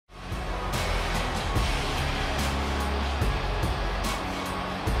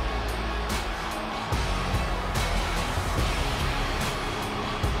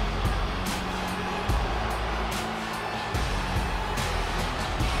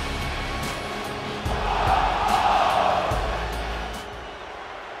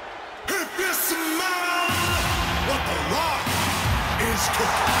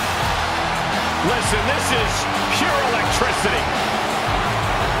and this is pure electricity.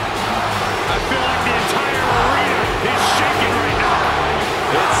 I feel like the entire arena is shaking right now.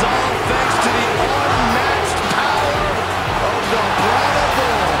 It's all thanks to the unmatched power of the Brahma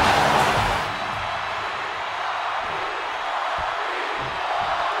Bull.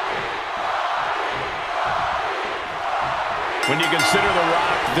 When you consider The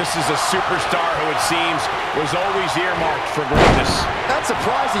Rock, this is a superstar who it seems was always earmarked for greatness. That's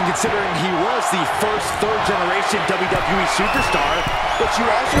surprising considering he was the first third-generation WWE superstar, but you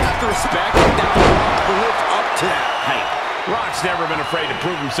also have to respect that The Rock lived up to that hype. Rock's never been afraid to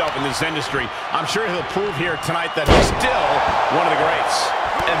prove himself in this industry. I'm sure he'll prove here tonight that he's still one of the greats.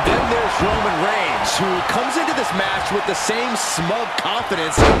 And then there's Roman Reigns, who comes into this match with the same smug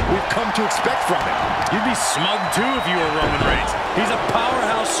confidence we've come to expect from him. You'd be smug too if you were Roman Reigns. He's a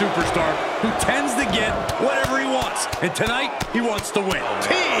powerhouse superstar who tends to get whatever he wants. And tonight, he wants to win.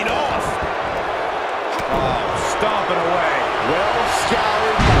 Teed off. Oh, stomping away. Well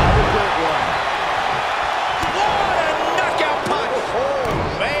scoured by the good one. What a knockout punch.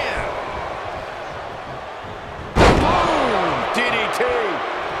 Oh, man. Boom. DDT.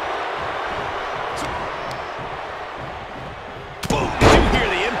 Boom. Did you hear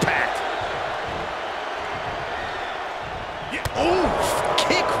the impact? Yeah. Ooh,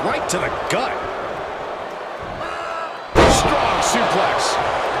 kick right to the gut. Strong suplex.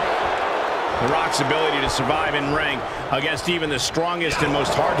 The Rock's ability to survive in ring against even the strongest and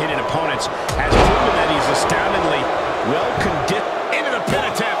most hard-hitting opponents has proven that he's astoundingly well-conditioned. Into the pin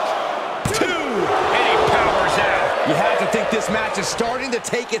attempt. 2, and he powers out. You have to think this match is starting to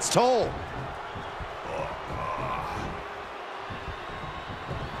take its toll.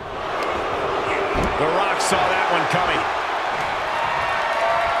 The Rock saw that one coming.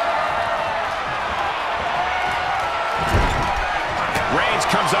 Reigns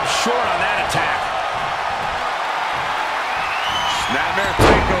comes up short on that attack. Snapmare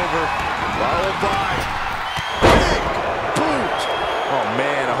takeover, followed by big boot. Oh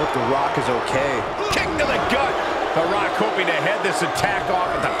man, I hope The Rock is okay. Kick to the gut. The Rock hoping to head this attack off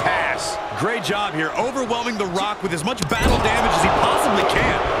at the pass. Great job here, overwhelming The Rock with as much battle damage as he possibly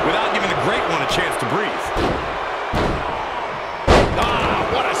can without giving the Great One a chance to breathe. Ah,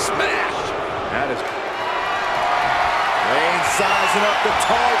 what a smash. That is... Reigns sizing up the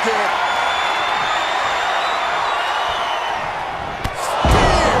target.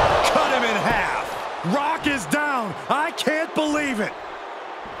 Spear! Cut him in half. Rock is down. I can't believe it.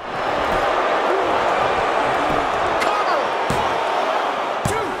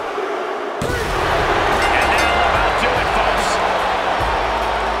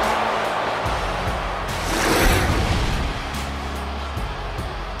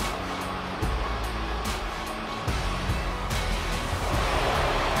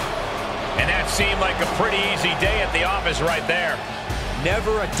 Seemed like a pretty easy day at the office right there.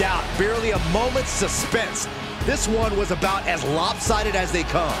 Never a doubt, barely a moment's suspense. This one was about as lopsided as they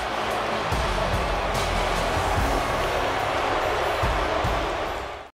come.